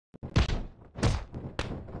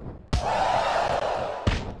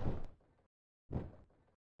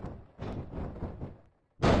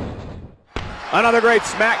Another great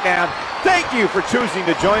SmackDown. Thank you for choosing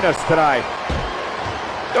to join us tonight.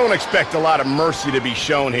 Don't expect a lot of mercy to be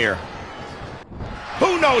shown here.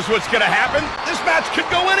 Who knows what's going to happen? This match could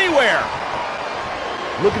go anywhere.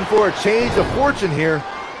 Looking for a change of fortune here.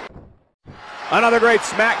 Another great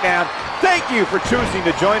SmackDown. Thank you for choosing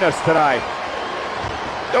to join us tonight.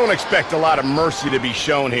 Don't expect a lot of mercy to be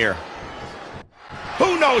shown here.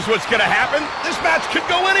 Who knows what's going to happen? This match could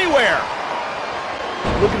go anywhere.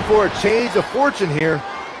 Looking for a change of fortune here.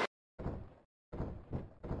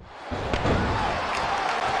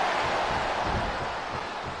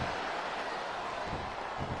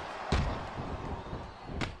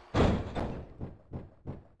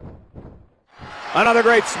 Another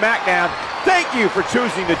great SmackDown. Thank you for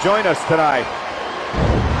choosing to join us tonight.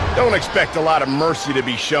 Don't expect a lot of mercy to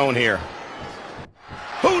be shown here.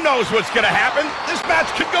 Who knows what's going to happen? This match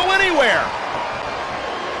could go anywhere.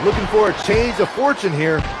 Looking for a change of fortune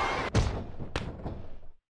here.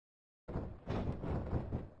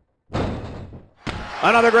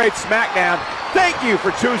 Another great SmackDown. Thank you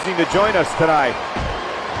for choosing to join us tonight.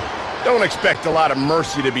 Don't expect a lot of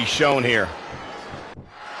mercy to be shown here.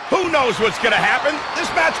 Who knows what's going to happen? This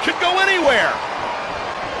match could go anywhere.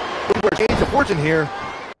 Looking for a change of fortune here.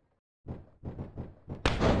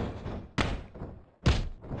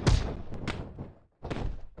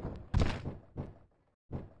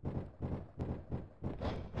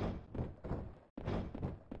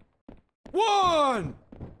 One,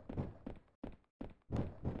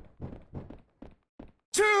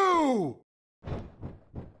 two.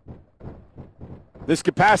 This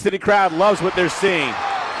capacity crowd loves what they're seeing.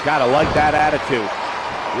 Gotta like that attitude.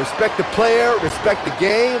 Respect the player, respect the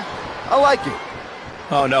game. I like it.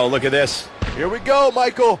 Oh no, look at this. Here we go,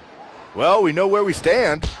 Michael. Well, we know where we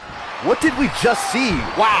stand. What did we just see?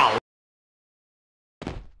 Wow.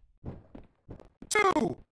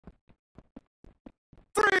 2,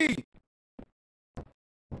 3.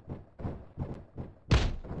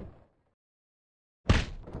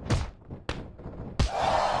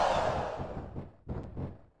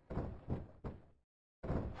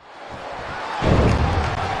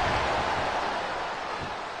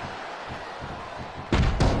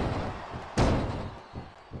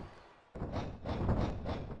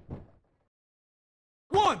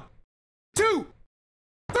 One, two,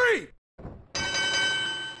 three.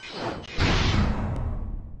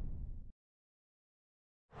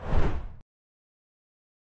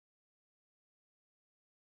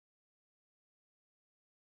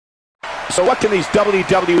 So what can these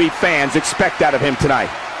WWE fans expect out of him tonight?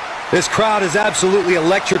 This crowd is absolutely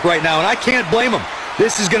electric right now, and I can't blame them.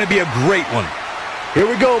 This is going to be a great one. Here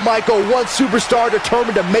we go, Michael. One superstar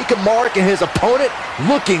determined to make a mark, and his opponent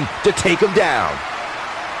looking to take him down.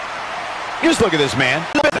 Just look at this man.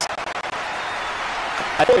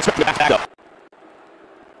 I don't expect him to back up.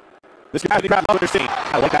 This capacity crowd loves what they're seeing.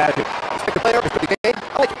 I like that attitude. Respect the player, respect the game.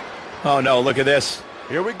 I like it. Oh no, look at this.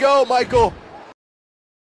 Here we go, Michael.